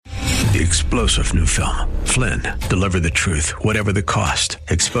The explosive new film, Flynn, deliver the truth, whatever the cost.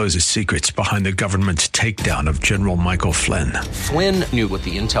 Exposes secrets behind the government's takedown of General Michael Flynn. Flynn knew what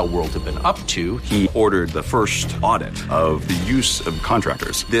the intel world had been up to. He ordered the first audit of the use of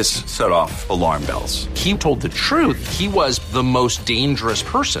contractors. This set off alarm bells. He told the truth. He was the most dangerous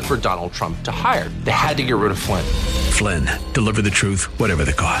person for Donald Trump to hire. They had to get rid of Flynn. Flynn, deliver the truth, whatever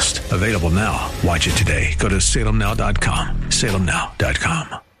the cost. Available now. Watch it today. Go to salemnow.com.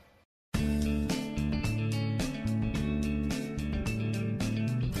 salemnow.com.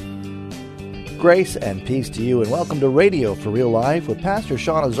 Grace and peace to you, and welcome to Radio for Real Life with Pastor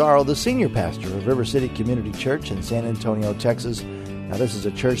Sean Azzaro, the senior pastor of River City Community Church in San Antonio, Texas. Now, this is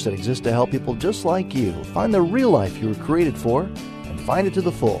a church that exists to help people just like you find the real life you were created for and find it to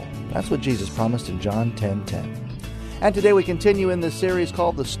the full. That's what Jesus promised in John 10:10. And today we continue in this series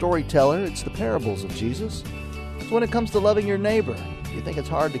called The Storyteller. It's the parables of Jesus. So when it comes to loving your neighbor, do you think it's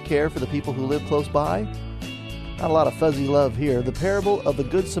hard to care for the people who live close by? Not a lot of fuzzy love here. The parable of the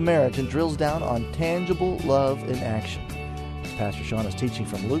Good Samaritan drills down on tangible love in action. Pastor Sean is teaching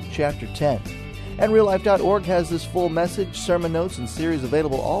from Luke chapter 10. And reallife.org has this full message, sermon notes, and series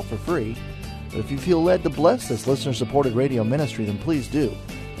available all for free. But if you feel led to bless this listener-supported radio ministry, then please do.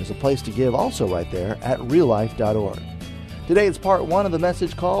 There's a place to give also right there at reallife.org. Today it's part one of the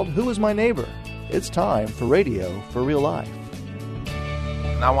message called, Who is My Neighbor? It's time for Radio for Real Life.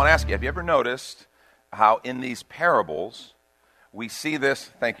 Now I want to ask you, have you ever noticed how in these parables we see this?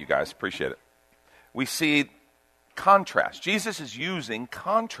 Thank you guys, appreciate it. We see contrast. Jesus is using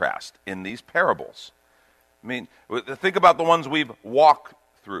contrast in these parables. I mean, think about the ones we've walked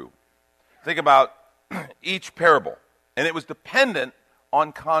through. Think about each parable. And it was dependent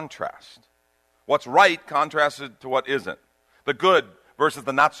on contrast. What's right contrasted to what isn't. The good versus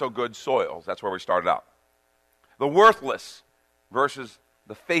the not so good soils. That's where we started out. The worthless versus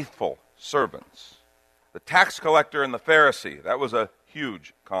the faithful servants. The tax collector and the Pharisee. That was a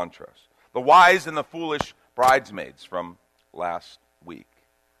huge contrast. The wise and the foolish bridesmaids from last week.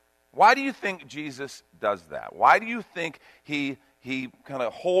 Why do you think Jesus does that? Why do you think he kind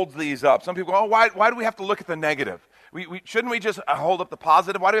of holds these up? Some people go, why do we have to look at the negative? Shouldn't we just hold up the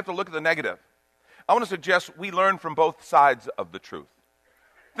positive? Why do we have to look at the negative? I want to suggest we learn from both sides of the truth.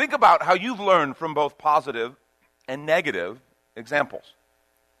 Think about how you've learned from both positive and negative examples.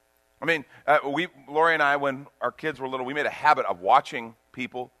 I mean, Lori and I, when our kids were little, we made a habit of watching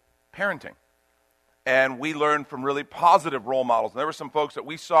people parenting. And we learned from really positive role models. And there were some folks that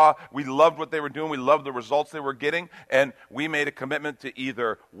we saw, we loved what they were doing, we loved the results they were getting, and we made a commitment to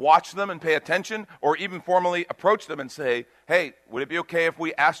either watch them and pay attention, or even formally approach them and say, hey, would it be okay if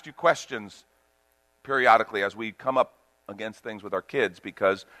we asked you questions periodically as we come up against things with our kids,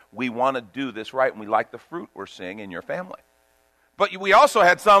 because we want to do this right and we like the fruit we're seeing in your family. But we also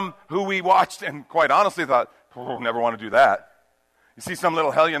had some who we watched and quite honestly thought, oh, never want to do that. You see some little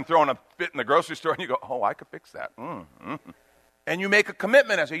hellion throwing a fit in the grocery store and you go, oh, I could fix that. Mm-hmm. And you make a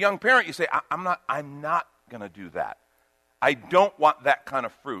commitment as a young parent. You say, I'm not going to do that. I don't want that kind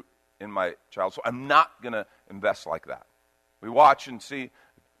of fruit in my child, so I'm not going to invest like that. We watch and see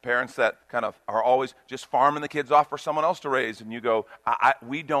parents that kind of are always just farming the kids off for someone else to raise, and you go,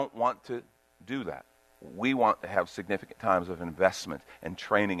 we don't want to do that. We want to have significant times of investment and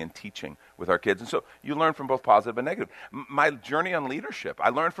training and teaching with our kids. And so you learn from both positive and negative. My journey on leadership,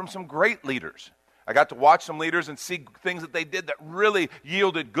 I learned from some great leaders. I got to watch some leaders and see things that they did that really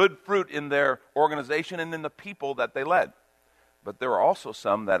yielded good fruit in their organization and in the people that they led. But there were also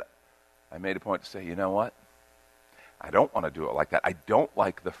some that I made a point to say, you know what? I don't want to do it like that. I don't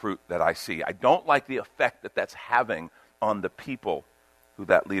like the fruit that I see. I don't like the effect that that's having on the people who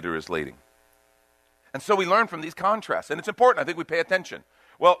that leader is leading. And so we learn from these contrasts, and it's important. I think we pay attention.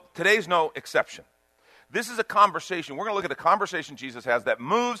 Well, today's no exception. This is a conversation. We're going to look at a conversation Jesus has that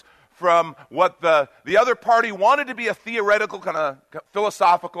moves from what the other party wanted to be a theoretical, kind of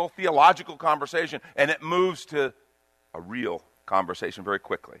philosophical, theological conversation, and it moves to a real conversation very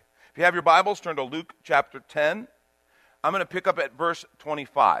quickly. If you have your Bibles, turn to Luke chapter 10. I'm going to pick up at verse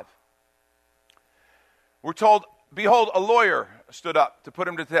 25. We're told, behold, a lawyer stood up to put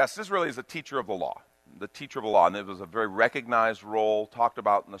him to test. This really is a teacher of the law. The teacher of the law, and it was a very recognized role talked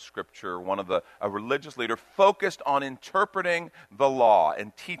about in the scripture, a religious leader focused on interpreting the law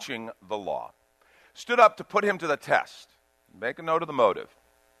and teaching the law. Stood up to put him to the test. Make a note of the motive.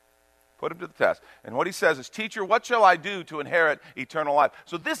 Put him to the test. And what he says is, teacher, what shall I do to inherit eternal life?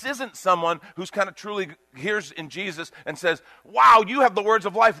 So this isn't someone who's kind of truly hears in Jesus and says, wow, you have the words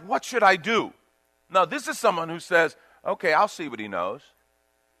of life. What should I do? No, this is someone who says, okay, I'll see what he knows.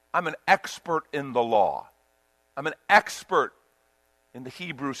 I'm an expert in the law. I'm an expert in the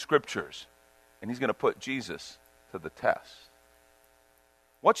Hebrew Scriptures, and he's going to put Jesus to the test.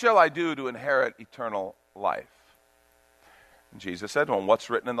 What shall I do to inherit eternal life? And Jesus said to him, what's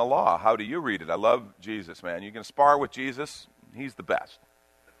written in the law? How do you read it? I love Jesus, man. You can spar with Jesus. He's the best.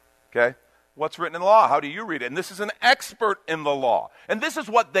 Okay? What's written in the law? How do you read it? And this is an expert in the law. And this is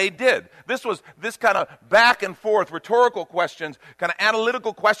what they did. This was this kind of back and forth, rhetorical questions, kind of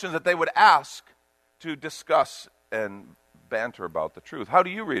analytical questions that they would ask to discuss and banter about the truth. How do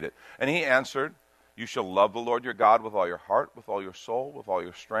you read it? And he answered, you shall love the Lord your God with all your heart, with all your soul, with all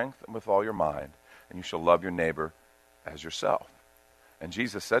your strength, and with all your mind. And you shall love your neighbor as yourself. And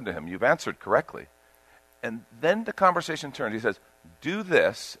Jesus said to him, you've answered correctly. And then the conversation turned. He says, do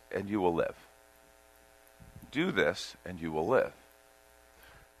this and you will live. Do this and you will live.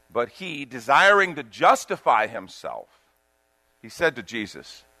 But he, desiring to justify himself, he said to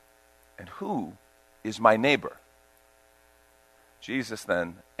Jesus, and who is my neighbor? Jesus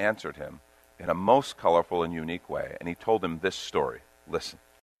then answered him in a most colorful and unique way, and he told him this story. Listen.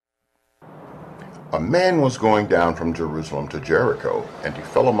 A man was going down from Jerusalem to Jericho, and he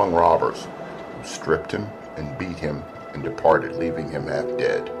fell among robbers, who stripped him and beat him and departed, leaving him half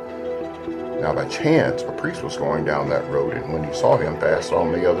dead. Now by chance, a priest was going down that road, and when he saw him, passed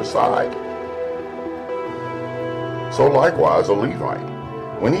on the other side. So likewise a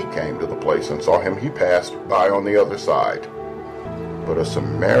Levite, when he came to the place and saw him, he passed by on the other side. But a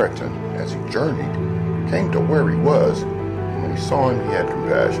Samaritan, as he journeyed, came to where he was, and when he saw him, he had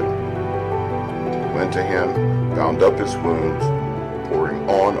compassion. He went to him, bound up his wounds, pouring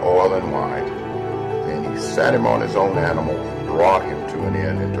on oil and wine. Then he sat him on his own animal, and brought him to an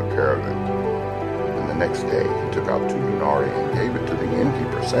inn, and took care of him. And the next day he took out 2 denarii and gave it to the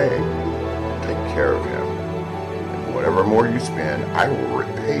innkeeper, saying, take care of him, and whatever more you spend, I will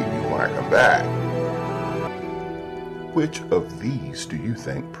repay you when I come back. Which of these do you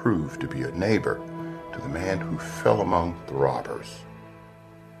think proved to be a neighbor to the man who fell among the robbers?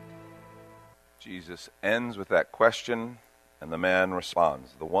 Jesus ends with that question, and the man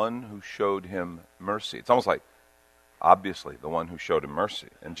responds, the one who showed him mercy. It's almost like, obviously, the one who showed him mercy.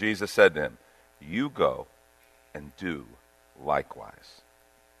 And Jesus said to him, you go and do likewise.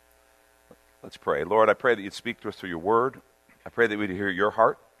 Let's pray. Lord, I pray that you'd speak to us through your word. I pray that we'd hear your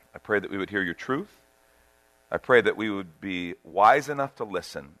heart. I pray that we would hear your truth. I pray that we would be wise enough to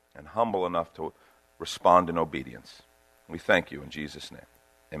listen and humble enough to respond in obedience. We thank you in Jesus' name.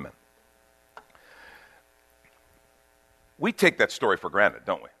 Amen. We take that story for granted,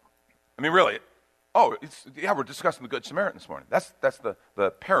 don't we? I mean, really, we're discussing the Good Samaritan this morning. That's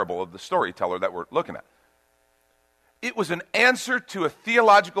the parable of the storyteller that we're looking at. It was an answer to a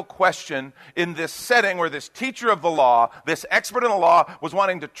theological question in this setting where this teacher of the law, this expert in the law, was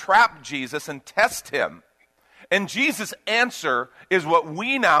wanting to trap Jesus and test him. And Jesus' answer is what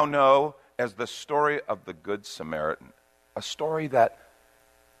we now know as the story of the Good Samaritan. A story that,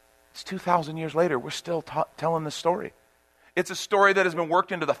 it's 2,000 years later, we're still telling the story. It's a story that has been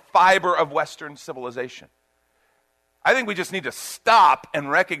worked into the fiber of Western civilization. I think we just need to stop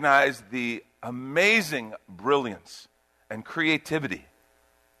and recognize the amazing brilliance and creativity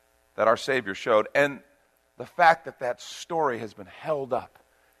that our Savior showed, and the fact that that story has been held up.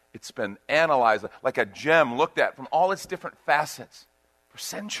 It's been analyzed like a gem, looked at from all its different facets for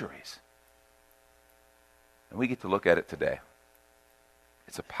centuries. And we get to look at it today.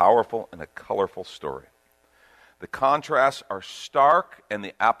 It's a powerful and a colorful story. The contrasts are stark and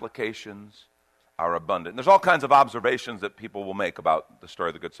the applications are abundant. And there's all kinds of observations that people will make about the story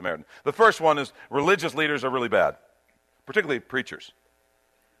of the Good Samaritan. The first one is religious leaders are really bad, particularly preachers.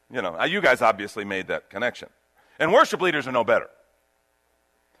 You guys obviously made that connection. And worship leaders are no better.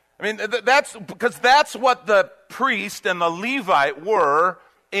 I mean, that's because that's what the priest and the Levite were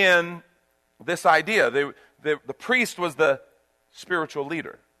in this idea. The priest was the spiritual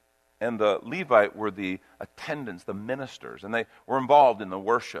leader, and the Levite were the attendants, the ministers, and they were involved in the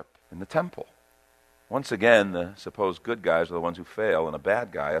worship in the temple. Once again, the supposed good guys are the ones who fail, and a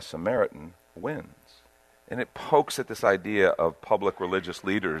bad guy, a Samaritan, wins. And it pokes at this idea of public religious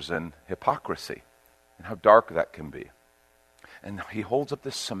leaders and hypocrisy, and how dark that can be. And he holds up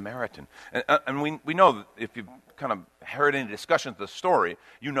this Samaritan. And we know that if you've kind of heard any discussions of the story,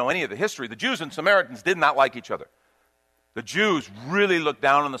 you know any of the history. The Jews and Samaritans did not like each other. The Jews really looked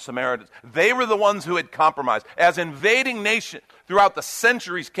down on the Samaritans. They were the ones who had compromised. As invading nations throughout the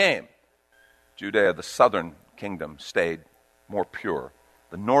centuries came, Judea, the southern kingdom, stayed more pure.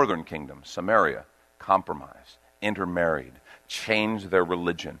 The northern kingdom, Samaria, compromised, intermarried, changed their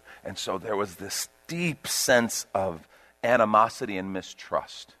religion. And so there was this deep sense of animosity and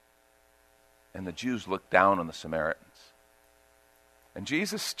mistrust. And the Jews looked down on the Samaritans. And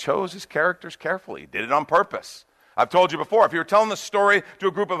Jesus chose his characters carefully. He did it on purpose. I've told you before, if you were telling this story to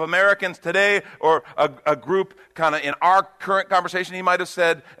a group of Americans today or a group kind of in our current conversation, he might have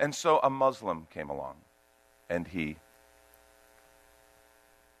said, and so a Muslim came along and he,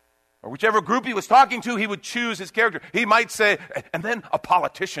 or whichever group he was talking to, he would choose his character. He might say, and then a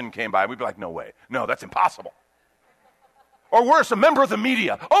politician came by. We'd be like, no way. No, that's impossible. Or worse, a member of the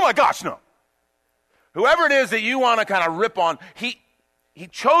media. Oh my gosh, no. Whoever it is that you want to kind of rip on, he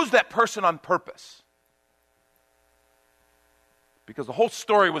chose that person on purpose. Because the whole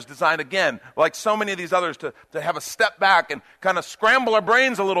story was designed, again, like so many of these others, to have a step back and kind of scramble our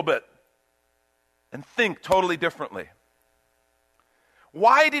brains a little bit and think totally differently.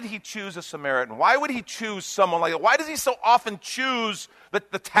 Why did he choose a Samaritan? Why would he choose someone like that? Why does he so often choose the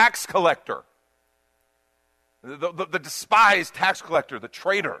tax collector? The despised tax collector, the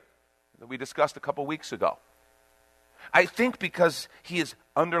traitor that we discussed a couple weeks ago. I think because he is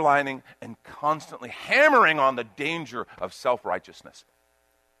underlining and constantly hammering on the danger of self-righteousness.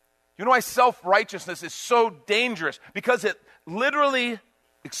 You know why self-righteousness is so dangerous? Because it literally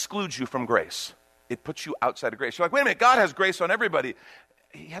excludes you from grace. It puts you outside of grace. You're like, wait a minute, God has grace on everybody.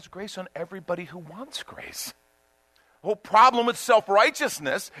 He has grace on everybody who wants grace. The whole problem with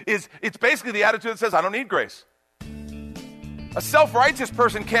self-righteousness is it's basically the attitude that says, I don't need grace. A self-righteous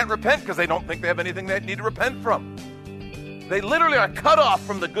person can't repent because they don't think they have anything they need to repent from. They literally are cut off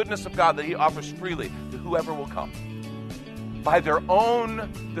from the goodness of God that he offers freely to whoever will come. By their own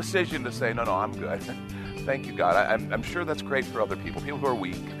decision to say, no, I'm good. Thank you, God. I'm sure that's great for other people who are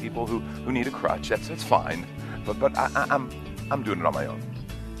weak, people who need a crutch. That's fine. But I'm doing it on my own.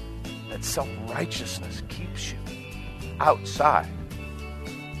 That self-righteousness keeps you outside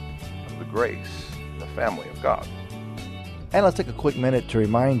of the grace, the family of God. And let's take a quick minute to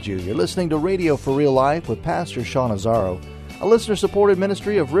remind you, you're listening to Radio for Real Life with Pastor Sean Azzaro, a listener-supported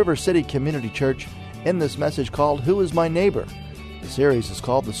ministry of River City Community Church, in this message called Who is My Neighbor? The series is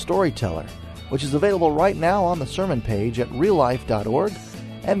called The Storyteller, which is available right now on the sermon page at reallife.org.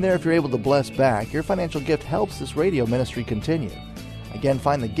 And there, if you're able to bless back, your financial gift helps this radio ministry continue. Again,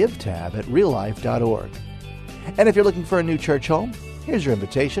 find the Give tab at reallife.org. And if you're looking for a new church home, here's your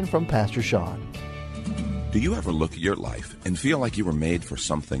invitation from Pastor Sean. Do you ever look at your life and feel like you were made for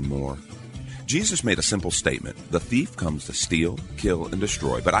something more? Jesus made a simple statement. The thief comes to steal, kill, and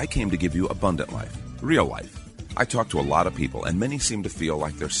destroy, but I came to give you abundant life, real life. I talk to a lot of people, and many seem to feel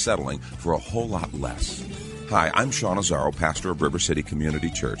like they're settling for a whole lot less. Hi, I'm Sean Azzaro, pastor of River City Community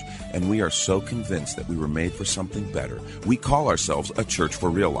Church, and we are so convinced that we were made for something better. We call ourselves a church for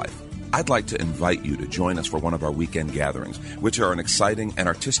real life. I'd like to invite you to join us for one of our weekend gatherings, which are an exciting and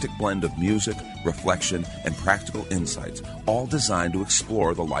artistic blend of music, reflection, and practical insights, all designed to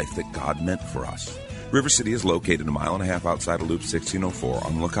explore the life that God meant for us. River City is located 1.5 miles outside of Loop 1604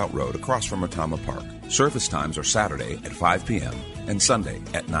 on Lookout Road across from Retama Park. Service times are Saturday at 5 p.m. and Sunday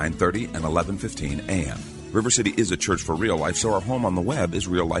at 9:30 and 11:15 a.m. River City is a church for real life, so our home on the web is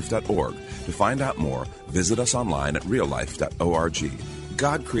reallife.org. To find out more, visit us online at reallife.org.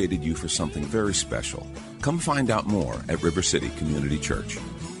 God created you for something very special. Come find out more at River City Community Church.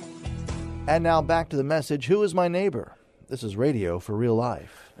 And now back to the message, Who is My Neighbor? This is Radio for Real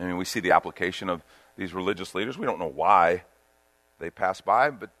Life. I mean, we see the application of these religious leaders. We don't know why they pass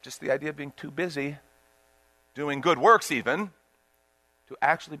by, but just the idea of being too busy, doing good works even, to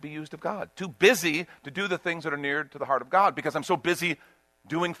actually be used of God. Too busy to do the things that are near to the heart of God because I'm so busy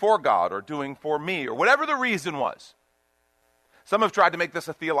doing for God or doing for me or whatever the reason was. Some have tried to make this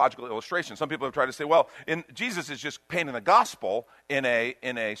a theological illustration. Some people have tried to say, well, Jesus is just painting the gospel in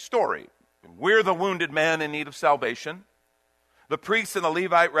a story. We're the wounded man in need of salvation. The priest and the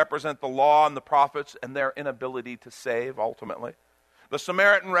Levite represent the law and the prophets and their inability to save, ultimately. The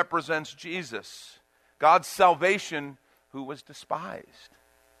Samaritan represents Jesus, God's salvation, who was despised.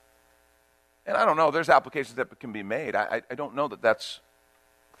 And I don't know, there's applications that can be made. I don't know that that's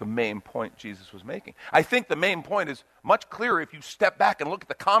the main point Jesus was making. I think the main point is much clearer if you step back and look at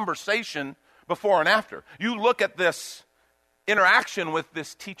the conversation before and after. You look at this interaction with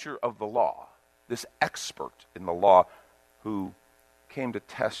this teacher of the law, this expert in the law who came to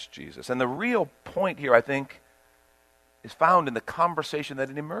test Jesus. And the real point here, I think, is found in the conversation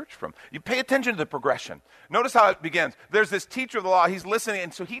that it emerged from. You pay attention to the progression. Notice how it begins. There's this teacher of the law. He's listening,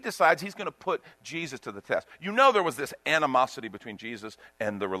 and so he decides he's going to put Jesus to the test. You know there was this animosity between Jesus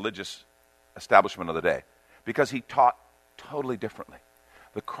and the religious establishment of the day because he taught totally differently.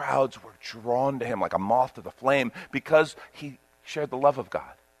 The crowds were drawn to him like a moth to the flame because he shared the love of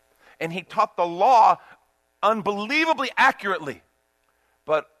God. And he taught the law unbelievably accurately.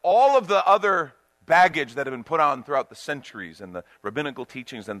 But all of the other baggage that had been put on throughout the centuries and the rabbinical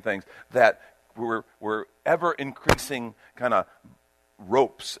teachings and things that were ever increasing kind of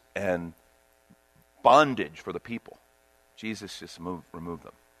ropes and bondage for the people. Jesus just removed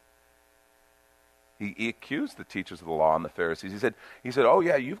them. He accused the teachers of the law and the Pharisees. He said, oh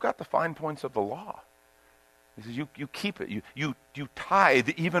yeah, you've got the fine points of the law. He says, you keep it. You tithe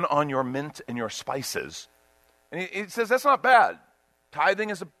even on your mint and your spices. And he says, that's not bad. Tithing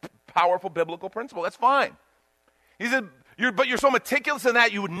is a powerful biblical principle. That's fine. He said, but you're so meticulous in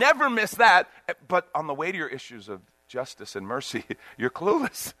that, you would never miss that. But on the weightier issues of justice and mercy, you're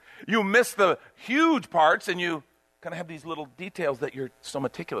clueless. You miss the huge parts, and you kind of have these little details that you're so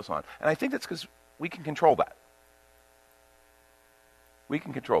meticulous on. And I think that's because we can control that. We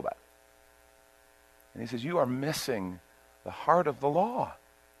can control that. And he says, you are missing the heart of the law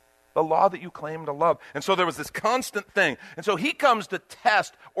that you claim to love. And so there was this constant thing. And so he comes to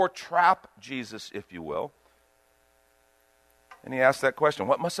test or trap Jesus, if you will. And he asks that question,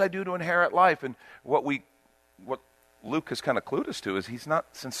 what must I do to inherit life? And what Luke has kind of clued us to is he's not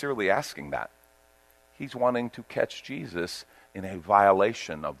sincerely asking that. He's wanting to catch Jesus in a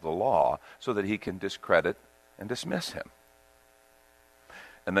violation of the law so that he can discredit and dismiss him.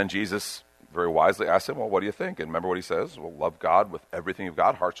 And then Jesus very wisely asks him, well, what do you think? And remember what he says? Well, love God with everything you've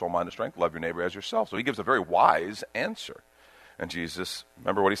got, heart, soul, mind, and strength. Love your neighbor as yourself. So he gives a very wise answer. And Jesus,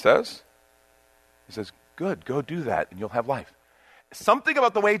 remember what he says? He says, good, go do that and you'll have life. Something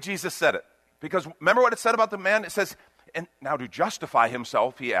about the way Jesus said it. Because remember what it said about the man? It says, and now to justify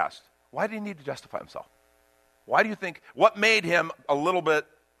himself, he asked. Why did he need to justify himself? Why do you think, what made him a little bit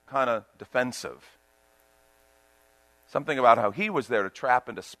kind of defensive? Something about how he was there to trap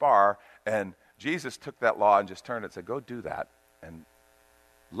and to spar, and Jesus took that law and just turned it and said, go do that, and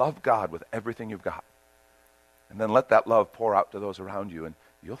love God with everything you've got. And then let that love pour out to those around you, and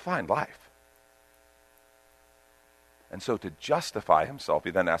you'll find life. And so to justify himself,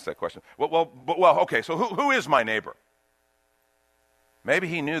 he then asked that question, well, okay, so who is my neighbor? Maybe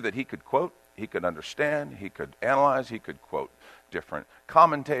he knew that he could quote, he could understand, he could analyze, he could quote different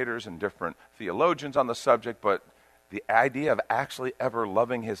commentators and different theologians on the subject, but the idea of actually ever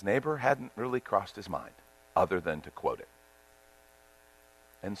loving his neighbor hadn't really crossed his mind, other than to quote it.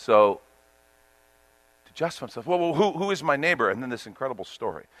 And so, to justify himself, well, who is my neighbor? And then this incredible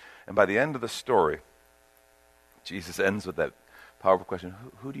story. And by the end of the story, Jesus ends with that powerful question,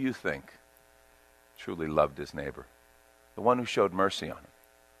 who do you think truly loved his neighbor? The one who showed mercy on him.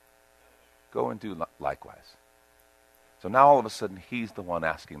 Go and do likewise. So now all of a sudden, he's the one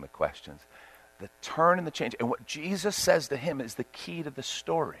asking the questions. The turn and the change. And what Jesus says to him is the key to the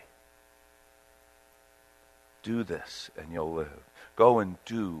story. Do this and you'll live. Go and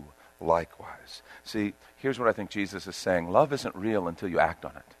do likewise. See, here's what I think Jesus is saying. Love isn't real until you act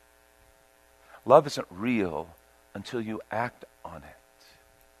on it. Love isn't real until you act on it.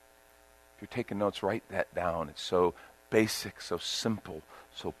 If you're taking notes, write that down. It's so basic, so simple,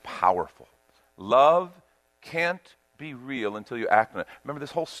 so powerful. Love can't be real until you act on it. Remember,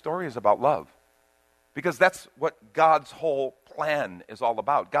 this whole story is about love. Because that's what God's whole plan is all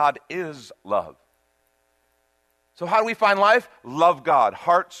about. God is love. So how do we find life? Love God,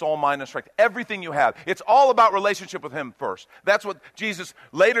 heart, soul, mind, and strength. Everything you have. It's all about relationship with him first. That's what Jesus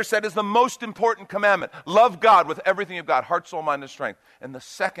later said is the most important commandment. Love God with everything you've got, heart, soul, mind, and strength. And the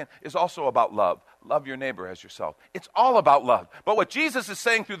second is also about love. Love your neighbor as yourself. It's all about love. But what Jesus is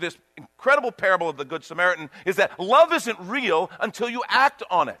saying through this incredible parable of the Good Samaritan is that love isn't real until you act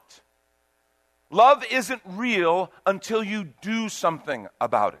on it. Love isn't real until you do something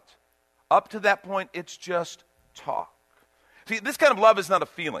about it. Up to that point, it's just talk. See, this kind of love is not a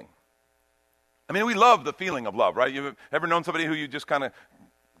feeling. I mean, we love the feeling of love, right? You've ever known somebody who you just kind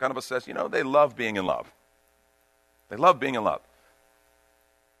of assess, they love being in love. They love being in love.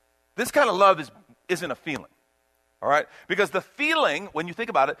 This kind of love isn't a feeling, all right? Because the feeling, when you think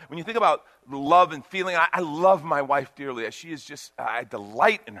about it, when you think about love and feeling, I love my wife dearly. She is just, I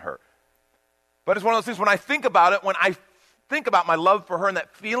delight in her. But it's one of those things, when I think about it, when I think about my love for her and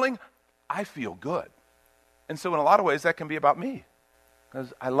that feeling, I feel good. And so in a lot of ways, that can be about me.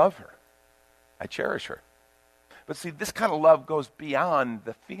 Because I love her. I cherish her. But see, this kind of love goes beyond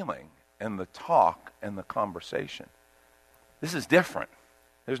the feeling and the talk and the conversation. This is different.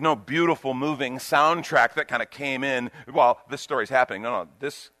 There's no beautiful, moving soundtrack that kind of came in while this story's happening. No,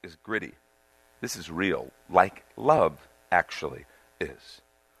 this is gritty. This is real, like love actually is.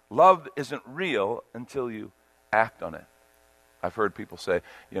 Love isn't real until you act on it. I've heard people say,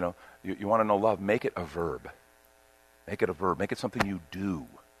 you want to know love, make it a verb. Make it a verb. Make it something you do.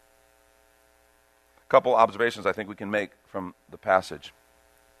 A couple observations I think we can make from the passage.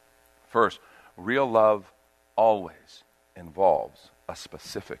 First, Real love always involves a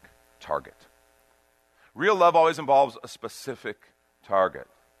specific target. Real love always involves a specific target.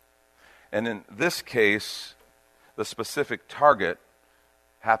 And in this case, the specific target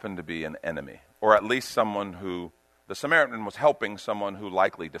happened to be an enemy, or at least someone who, the Samaritan was helping someone who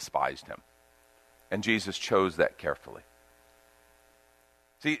likely despised him. And Jesus chose that carefully.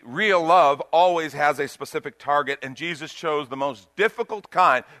 See, real love always has a specific target, and Jesus chose the most difficult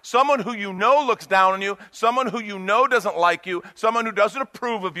kind. Someone who you know looks down on you, someone who you know doesn't like you, someone who doesn't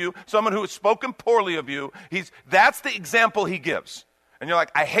approve of you, someone who has spoken poorly of you. That's the example he gives. And you're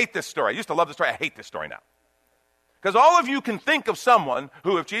like, I hate this story. I used to love this story. I hate this story now. Because all of you can think of someone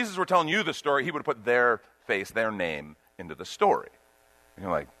who, if Jesus were telling you the story, he would have put their face, their name into the story. And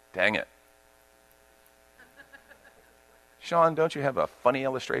you're like, dang it. Sean, don't you have a funny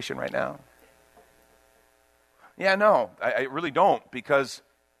illustration right now? Yeah, no, I really don't, because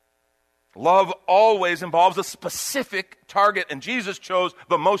love always involves a specific target, and Jesus chose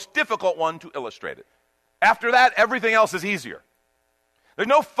the most difficult one to illustrate it. After that, everything else is easier. There's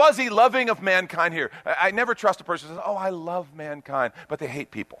no fuzzy loving of mankind here. I never trust a person who says, oh, I love mankind, but they hate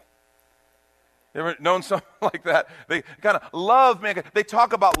people. You ever known someone like that? They kind of love mankind. They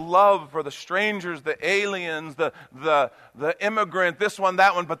talk about love for the strangers, the aliens, the immigrant, this one,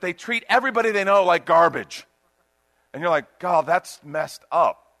 that one, but they treat everybody they know like garbage. And you're like, God, that's messed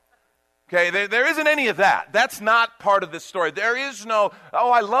up. Okay, there isn't any of that. That's not part of this story. There is no,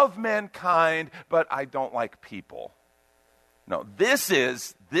 oh, I love mankind, but I don't like people. No, this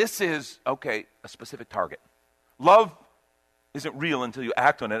is, okay, a specific target. Love isn't real until you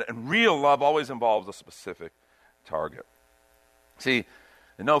act on it, and real love always involves a specific target. See,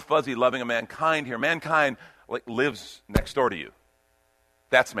 there's no fuzzy loving of mankind here. Mankind lives next door to you.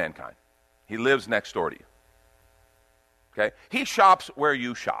 That's mankind. He lives next door to you. Okay? He shops where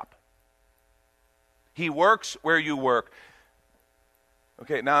you shop. He works where you work.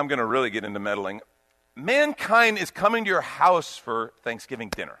 Okay, now I'm going to really get into meddling. Mankind is coming to your house for Thanksgiving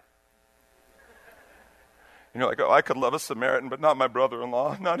dinner. And you're like, oh, I could love a Samaritan, but not my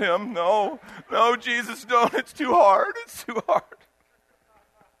brother-in-law. Not him. No, Jesus, don't. It's too hard. It's too hard.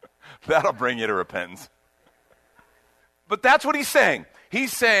 That'll bring you to repentance. But that's what he's saying.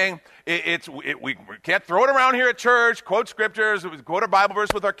 He's saying we can't throw it around here at church, quote scriptures, quote a Bible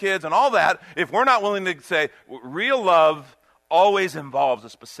verse with our kids and all that, if we're not willing to say real love always involves a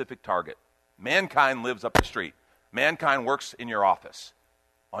specific target. Mankind lives up the street. Mankind works in your office,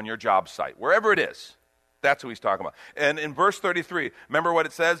 on your job site, wherever it is. That's who he's talking about. And in verse 33, remember what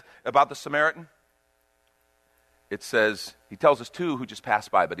it says about the Samaritan? It says, he tells us two who just passed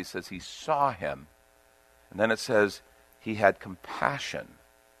by, but he says he saw him. And then it says he had compassion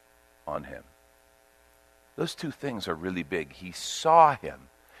on him. Those two things are really big. He saw him,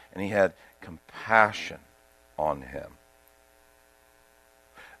 and he had compassion on him.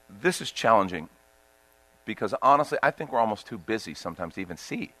 This is challenging because, honestly, I think we're almost too busy sometimes to even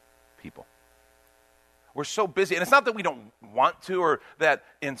see people. We're so busy, and it's not that we don't want to or that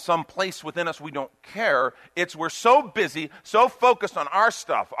in some place within us we don't care. It's we're so busy, so focused on our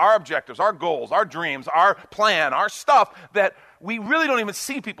stuff, our objectives, our goals, our dreams, our plan, our stuff, that we really don't even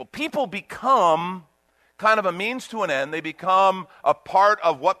see people. People become kind of a means to an end. They become a part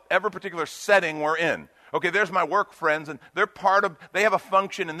of whatever particular setting we're in. Okay, there's my work friends, and they have a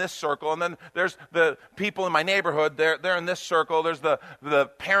function in this circle, and then there's the people in my neighborhood, they're in this circle, there's the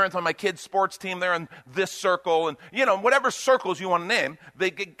parents on my kid's sports team, they're in this circle, and whatever circles you want to name,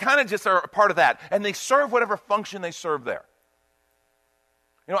 they kind of just are a part of that, and they serve whatever function they serve there.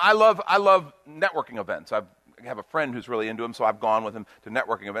 I love networking events. I have a friend who's really into them, so I've gone with him to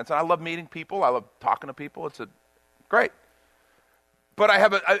networking events, and I love meeting people, I love talking to people, it's great. But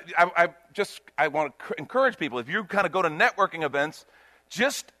I want to encourage people, if you kind of go to networking events,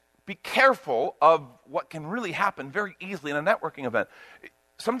 just be careful of what can really happen very easily in a networking event.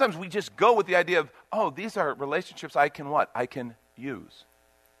 Sometimes we just go with the idea of, oh, these are relationships I can use.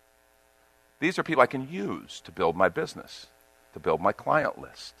 These are people I can use to build my business, to build my client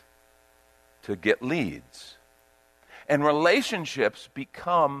list, to get leads. And relationships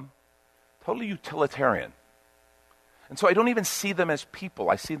become totally utilitarian. And so I don't even see them as people.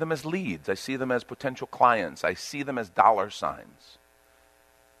 I see them as leads. I see them as potential clients. I see them as dollar signs.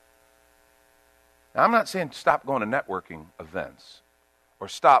 Now, I'm not saying stop going to networking events or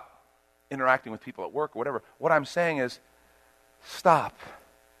stop interacting with people at work or whatever. What I'm saying is stop,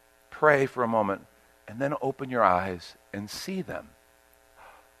 pray for a moment, and then open your eyes and see them.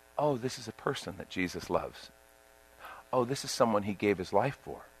 Oh, this is a person that Jesus loves. Oh, this is someone he gave his life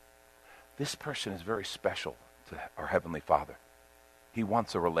for. This person is very special to our Heavenly Father. He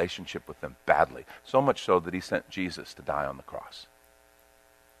wants a relationship with them badly, so much so that he sent Jesus to die on the cross.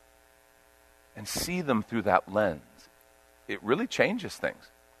 And see them through that lens. It really changes things.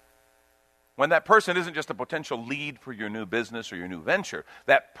 When that person isn't just a potential lead for your new business or your new venture,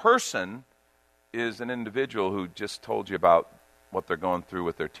 that person is an individual who just told you about what they're going through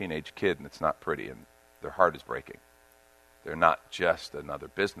with their teenage kid, and it's not pretty, and their heart is breaking. They're not just another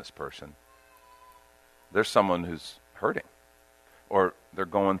business person. They're someone who's hurting. Or they're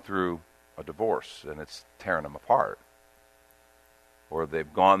going through a divorce, and it's tearing them apart. Or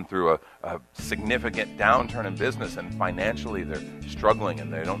they've gone through a significant downturn in business, and financially they're struggling,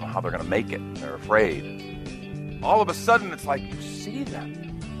 and they don't know how they're going to make it. They're afraid. All of a sudden, it's like you see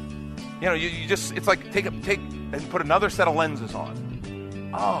them. You know, you just, it's like take and put another set of lenses on.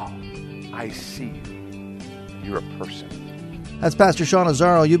 Oh, I see you. You're a person. That's Pastor Sean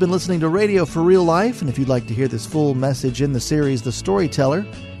Azzaro. You've been listening to Radio for Real Life, and if you'd like to hear this full message in the series, The Storyteller,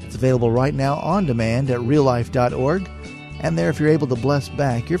 it's available right now on demand at reallife.org. And there, if you're able to bless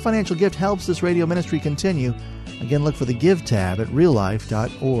back, your financial gift helps this radio ministry continue. Again, look for the Give tab at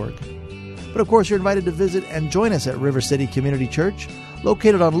reallife.org. But of course, you're invited to visit and join us at River City Community Church,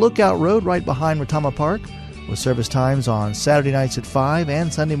 located on Lookout Road right behind Retama Park, with service times on Saturday nights at 5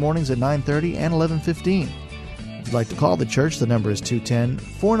 and Sunday mornings at 9:30 and 11:15. If you'd like to call the church, the number is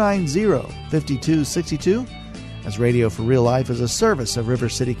 210-490-5262. As Radio for Real Life is a service of River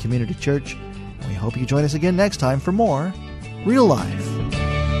City Community Church. And we hope you join us again next time for more Real Life.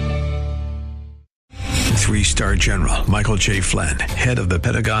 3-star General Michael J. Flynn, head of the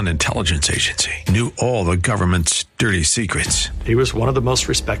Pentagon Intelligence Agency, knew all the government's dirty secrets. He was one of the most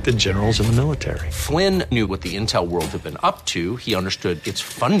respected generals in the military. Flynn knew what the intel world had been up to. He understood its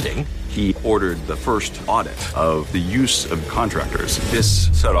funding. He ordered the first audit of the use of contractors. This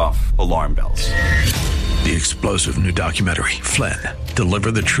set off alarm bells. The explosive new documentary, Flynn,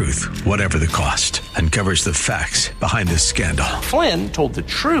 Deliver the Truth, Whatever the Cost, uncovers the facts behind this scandal. Flynn told the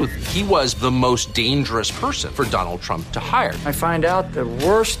truth. He was the most dangerous person for Donald Trump to hire. I find out the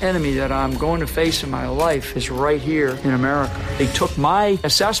worst enemy that I'm going to face in my life is right here in America. They took my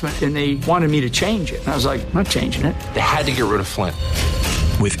assessment and they wanted me to change it. And I was like, I'm not changing it. They had to get rid of Flynn.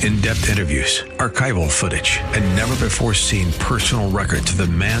 With in-depth interviews, archival footage, and never-before-seen personal records of the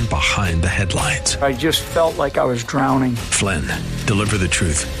man behind the headlines. I just felt like I was drowning. Flynn, Deliver the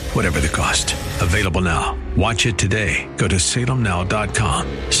Truth, Whatever the Cost. Available now. Watch it today. Go to salemnow.com.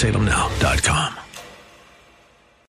 salemnow.com.